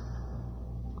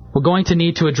 we're going to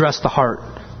need to address the heart.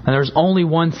 And there's only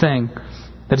one thing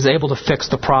that is able to fix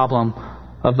the problem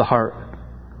of the heart.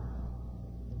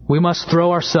 We must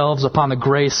throw ourselves upon the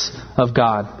grace of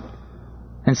God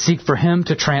and seek for Him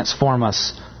to transform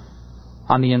us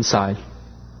on the inside.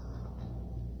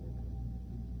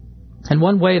 And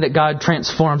one way that God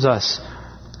transforms us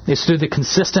is through the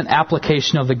consistent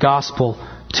application of the gospel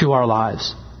to our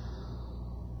lives.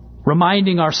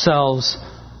 Reminding ourselves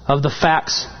of the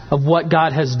facts of what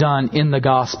God has done in the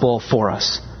gospel for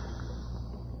us.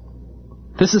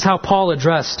 This is how Paul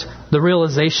addressed the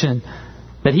realization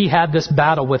that he had this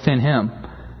battle within him.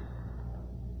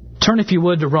 Turn, if you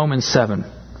would, to Romans 7.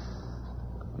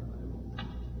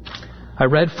 I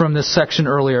read from this section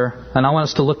earlier, and I want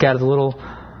us to look at it a little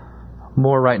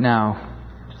more right now.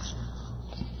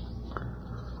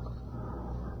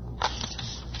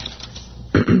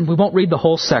 We won't read the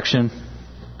whole section.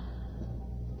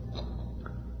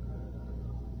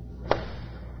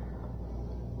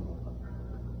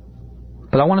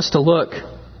 But I want us to look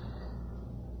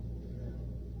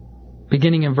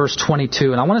beginning in verse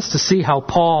 22. And I want us to see how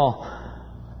Paul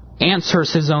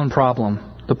answers his own problem.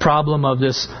 The problem of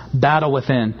this battle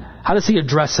within. How does he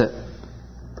address it?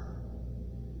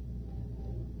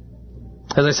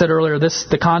 As I said earlier,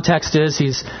 the context is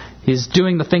he's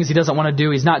doing the things he doesn't want to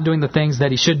do. He's not doing the things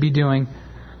that he should be doing.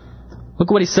 Look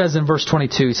what he says in verse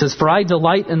 22. He says, "For I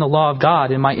delight in the law of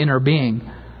God in my inner being.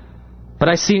 But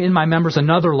I see in my members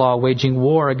another law waging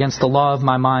war against the law of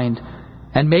my mind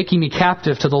and making me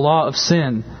captive to the law of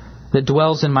sin that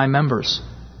dwells in my members."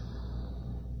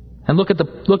 And look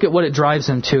at what it drives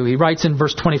him to. He writes in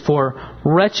verse 24,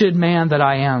 "Wretched man that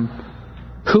I am,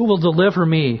 who will deliver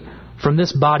me from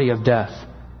this body of death?"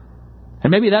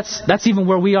 And maybe that's even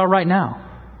where we are right now.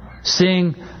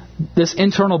 Seeing this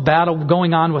internal battle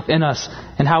going on within us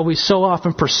and how we so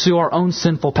often pursue our own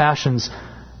sinful passions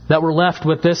that we're left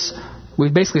with this. We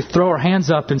basically throw our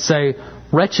hands up and say,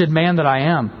 "Wretched man that I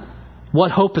am,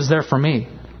 what hope is there for me?"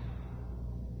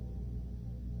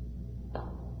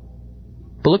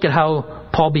 But look at how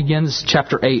Paul begins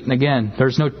chapter 8. And again,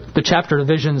 the chapter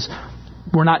divisions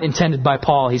were not intended by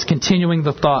Paul. He's continuing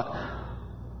the thought.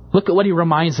 Look at what he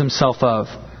reminds himself of.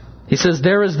 He says,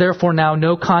 "There is therefore now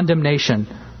no condemnation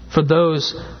for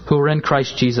those who are in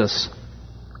Christ Jesus.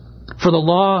 For the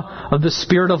law of the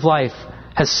Spirit of life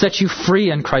has set you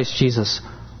free in Christ Jesus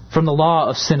from the law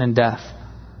of sin and death.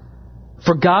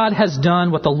 For God has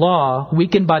done what the law,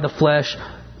 weakened by the flesh,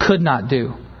 could not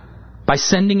do. By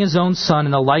sending His own Son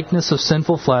in the likeness of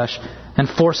sinful flesh, and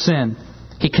for sin,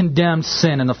 He condemned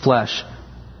sin in the flesh,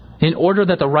 in order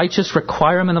that the righteous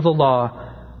requirement of the law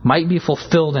might be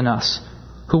fulfilled in us,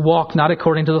 who walk not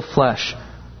according to the flesh,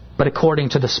 but according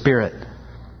to the Spirit."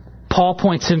 Paul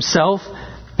points himself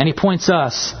and he points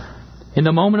us in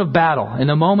the moment of battle, in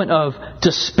the moment of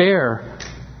despair,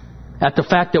 at the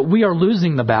fact that we are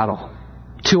losing the battle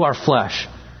to our flesh.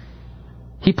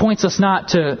 He points us not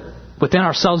to within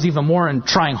ourselves even more and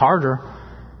trying harder.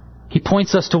 He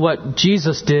points us to what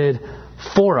Jesus did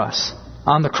for us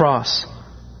on the cross.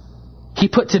 He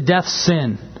put to death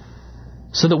sin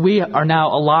so that we are now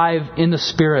alive in the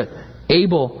Spirit,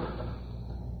 able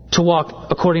to walk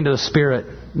according to the Spirit,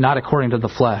 not according to the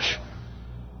flesh.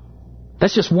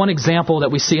 That's just one example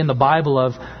that we see in the Bible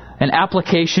of an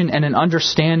application and an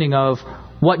understanding of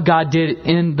what God did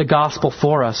in the gospel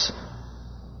for us.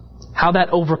 How that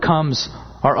overcomes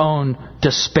our own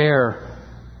despair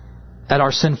at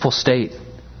our sinful state.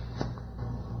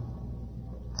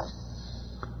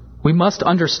 We must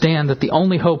understand that the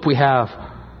only hope we have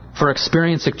for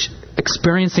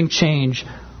experiencing change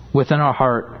within our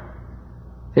heart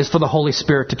is for the Holy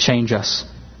Spirit to change us.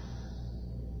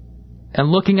 And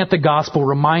looking at the gospel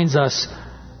reminds us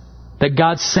that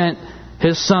God sent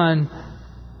His Son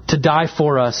to die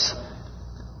for us.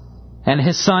 And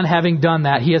His Son, having done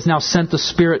that, He has now sent the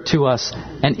Spirit to us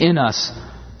and in us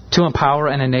to empower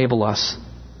and enable us.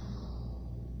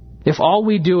 If all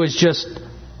we do is just,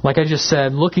 like I just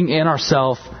said, looking in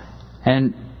ourselves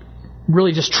and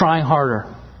really just trying harder,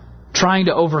 trying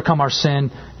to overcome our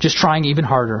sin, just trying even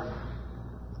harder,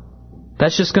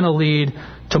 that's just going to lead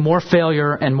to more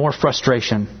failure and more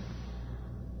frustration.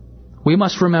 We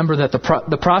must remember that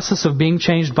the process of being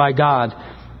changed by God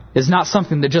is not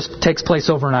something that just takes place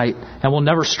overnight, and we'll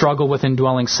never struggle with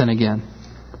indwelling sin again.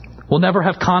 We'll never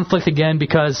have conflict again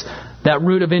because that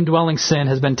root of indwelling sin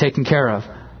has been taken care of.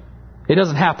 It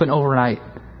doesn't happen overnight.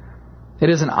 It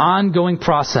is an ongoing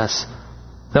process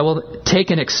that will take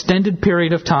an extended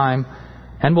period of time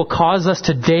and will cause us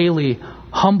to daily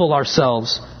humble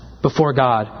ourselves before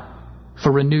God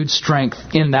for renewed strength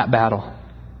in that battle.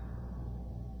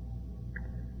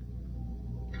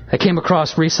 I came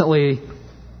across recently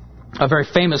a very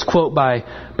famous quote by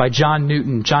John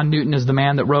Newton. John Newton is the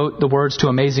man that wrote the words to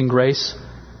Amazing Grace.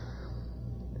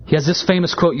 He has this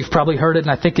famous quote, you've probably heard it,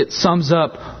 and I think it sums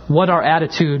up what our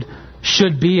attitude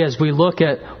should be as we look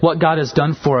at what God has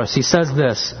done for us. He says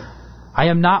this, I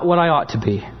am not what I ought to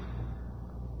be.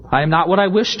 I am not what I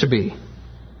wish to be.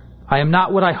 I am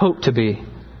not what I hope to be.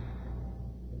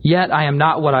 Yet I am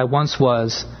not what I once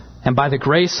was, and by the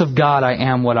grace of God I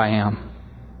am what I am.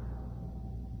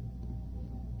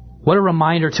 What a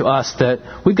reminder to us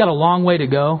that we've got a long way to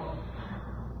go.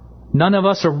 None of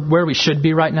us are where we should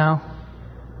be right now.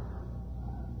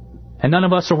 And none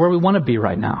of us are where we want to be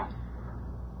right now.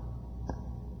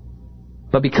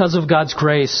 But because of God's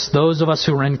grace, those of us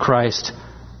who are in Christ,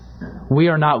 we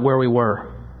are not where we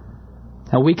were.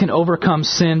 And we can overcome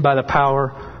sin by the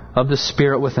power of the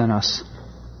Spirit within us.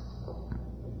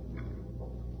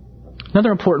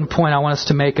 Another important point I want us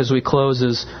to make as we close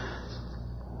is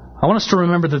I want us to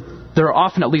remember that there are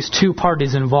often at least two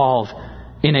parties involved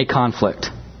in a conflict.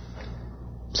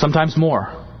 Sometimes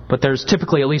more, but there's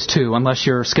typically at least two, unless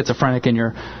you're schizophrenic and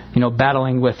you're,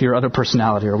 battling with your other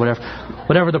personality or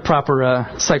whatever the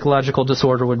proper psychological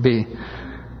disorder would be.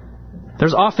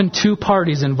 There's often two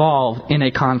parties involved in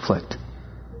a conflict.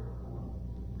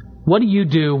 What do you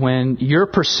do when you're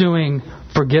pursuing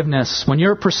forgiveness, when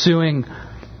you're pursuing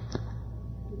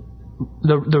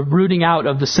the rooting out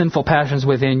of the sinful passions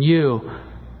within you,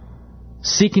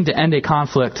 seeking to end a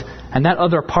conflict, and that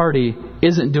other party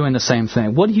isn't doing the same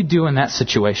thing? What do you do in that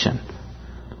situation?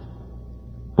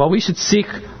 Well, we should seek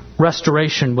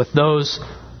restoration with those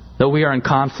that we are in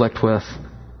conflict with.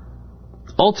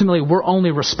 Ultimately, we're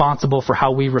only responsible for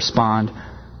how we respond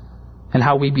and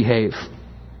how we behave.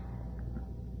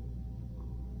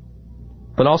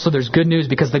 But also there's good news,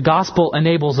 because the gospel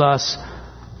enables us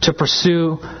to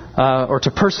pursue or to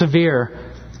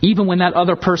persevere even when that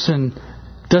other person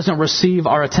doesn't receive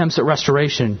our attempts at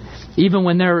restoration, even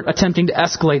when they're attempting to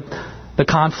escalate the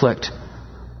conflict.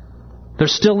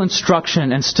 There's still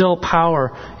instruction and still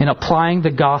power in applying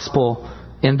the gospel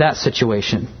in that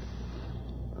situation.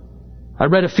 I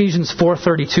read Ephesians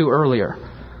 4:32 earlier.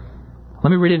 Let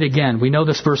me read it again. We know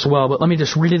this verse well, but let me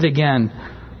just read it again.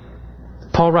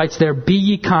 Paul writes there, "Be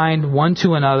ye kind one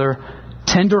to another,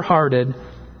 tender-hearted,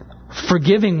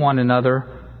 forgiving one another."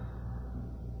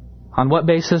 On what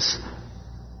basis?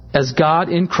 As God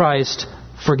in Christ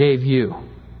forgave you.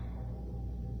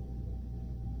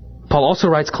 Paul also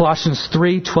writes Colossians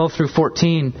 3:12 through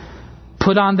 14,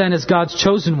 "Put on then as God's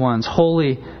chosen ones,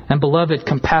 holy and beloved,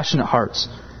 compassionate hearts,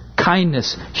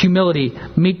 kindness, humility,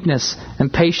 meekness,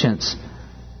 and patience,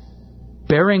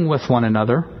 bearing with one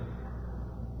another.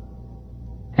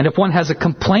 And if one has a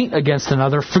complaint against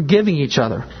another, forgiving each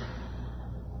other.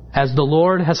 As the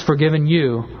Lord has forgiven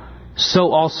you,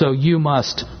 so also you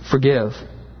must forgive.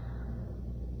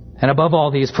 And above all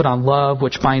these, put on love,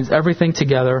 which binds everything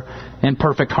together in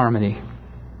perfect harmony."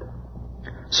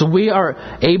 So we are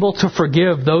able to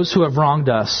forgive those who have wronged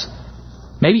us,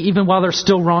 maybe even while they're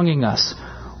still wronging us.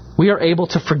 We are able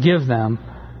to forgive them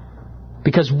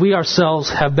because we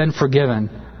ourselves have been forgiven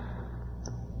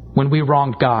when we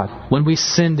wronged God, when we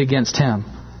sinned against Him.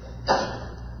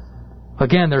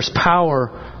 Again, there's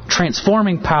power,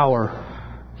 transforming power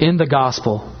in the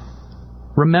gospel.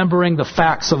 Remembering the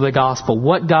facts of the gospel,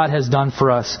 what God has done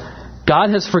for us. God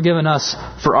has forgiven us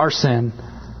for our sin.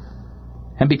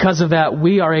 And because of that,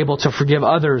 we are able to forgive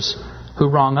others who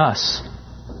wrong us.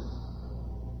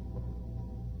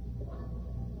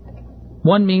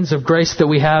 One means of grace that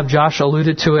we have, Josh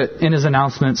alluded to it in his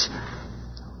announcements.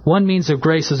 One means of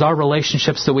grace is our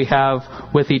relationships that we have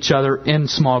with each other in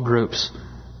small groups.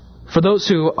 For those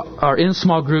who are in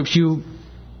small groups, you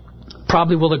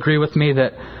probably will agree with me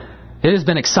that it has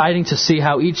been exciting to see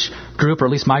how each group, or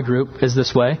at least my group, is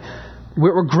this way.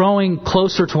 We're growing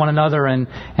closer to one another, and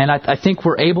I think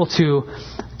we're able to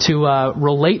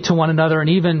relate to one another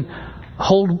and even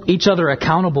hold each other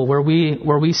accountable where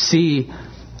we see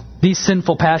these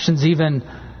sinful passions even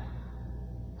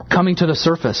coming to the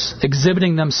surface,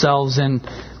 exhibiting themselves in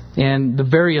the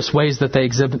various ways that they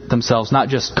exhibit themselves, not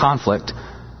just conflict.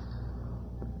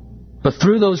 But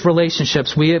through those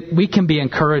relationships, we can be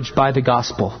encouraged by the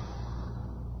gospel.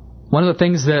 One of the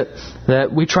things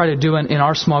that we try to do in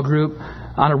our small group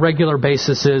on a regular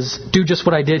basis is do just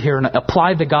what I did here and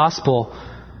apply the gospel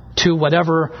to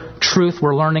whatever truth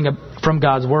we're learning from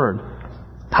God's Word.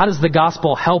 How does the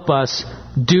gospel help us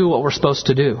do what we're supposed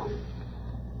to do?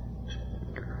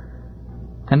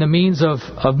 and the means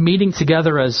of meeting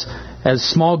together as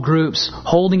small groups,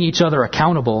 holding each other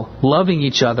accountable, loving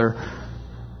each other,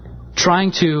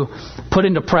 trying to put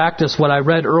into practice what I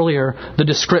read earlier, the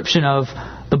description of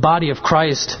the body of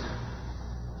Christ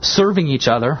serving each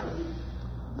other.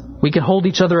 We can hold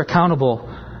each other accountable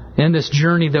in this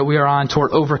journey that we are on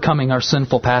toward overcoming our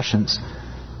sinful passions.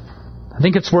 I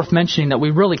think it's worth mentioning that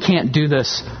we really can't do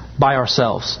this by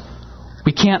ourselves.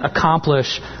 We can't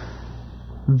accomplish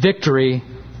victory,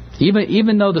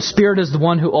 even though the Spirit is the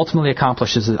one who ultimately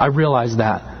accomplishes it. I realize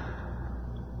that.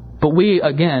 But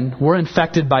we're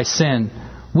infected by sin.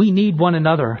 We need one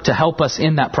another to help us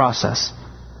in that process.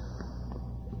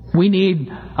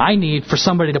 I need for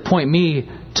somebody to point me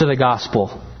to the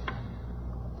gospel.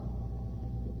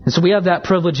 And so we have that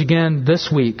privilege again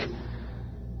this week.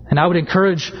 And I would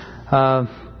encourage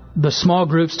the small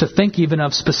groups to think even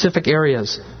of specific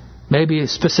areas, maybe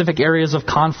specific areas of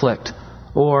conflict,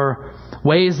 or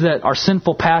ways that our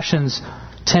sinful passions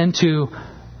tend to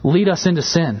lead us into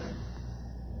sin,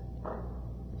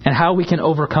 and how we can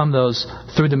overcome those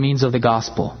through the means of the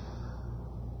gospel.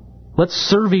 Let's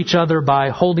serve each other by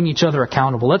holding each other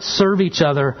accountable. Let's serve each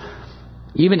other,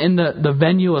 even in the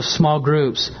venue of small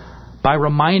groups, by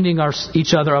reminding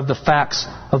each other of the facts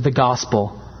of the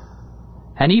gospel.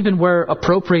 And even where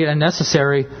appropriate and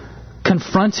necessary,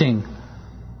 confronting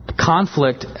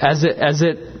conflict as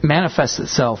it manifests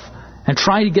itself, and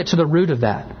trying to get to the root of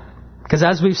that. Because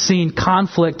as we've seen,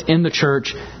 conflict in the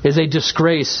church is a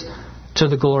disgrace to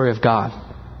the glory of God.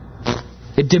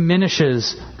 It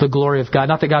diminishes the glory of God.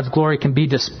 Not that God's glory can be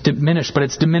diminished, but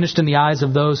it's diminished in the eyes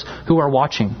of those who are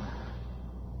watching.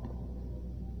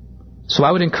 So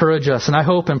I would encourage us, and I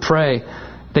hope and pray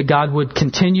that God would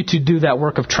continue to do that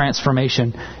work of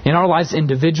transformation in our lives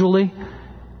individually,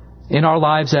 in our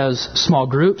lives as small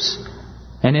groups,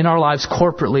 and in our lives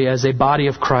corporately as a body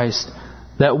of Christ,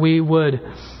 that we would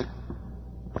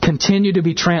continue to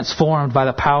be transformed by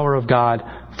the power of God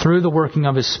through the working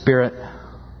of His Spirit,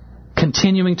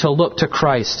 continuing to look to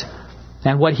Christ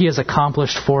and what He has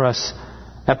accomplished for us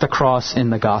at the cross in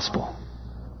the gospel.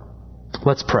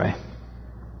 Let's pray.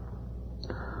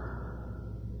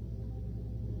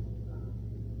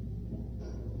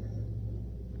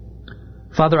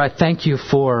 Father, I thank You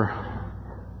for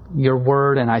Your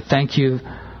Word, and I thank You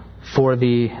for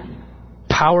the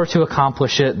power to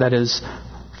accomplish it that is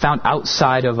found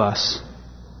outside of us.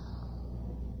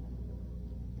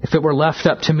 If it were left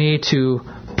up to me to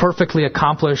perfectly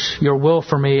accomplish Your will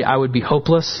for me, I would be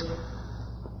hopeless.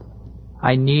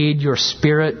 I need Your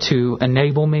Spirit to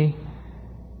enable me.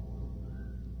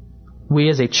 We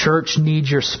as a church need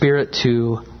Your Spirit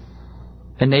to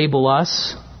enable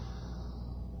us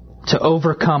to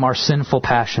overcome our sinful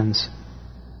passions.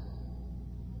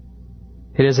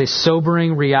 It is a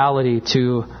sobering reality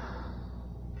to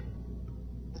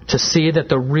see that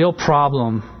the real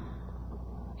problem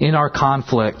in our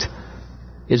conflict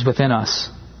is within us.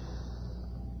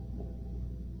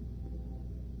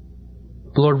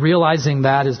 Lord, realizing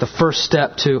that is the first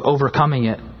step to overcoming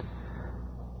it.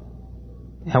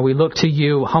 And we look to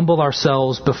You, humble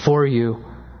ourselves before You,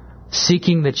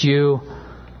 seeking that You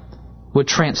would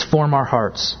transform our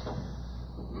hearts,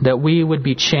 that we would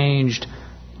be changed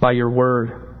by Your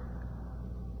Word,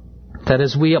 that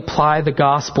as we apply the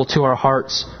gospel to our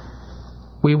hearts,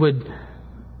 we would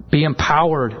be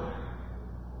empowered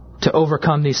to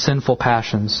overcome these sinful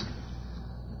passions.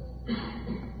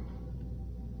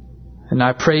 And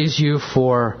I praise You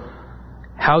for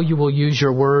how You will use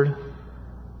Your Word.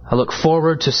 I look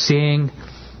forward to seeing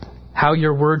how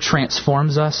Your Word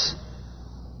transforms us.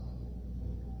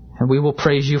 And we will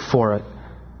praise You for it.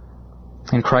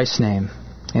 In Christ's name,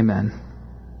 amen.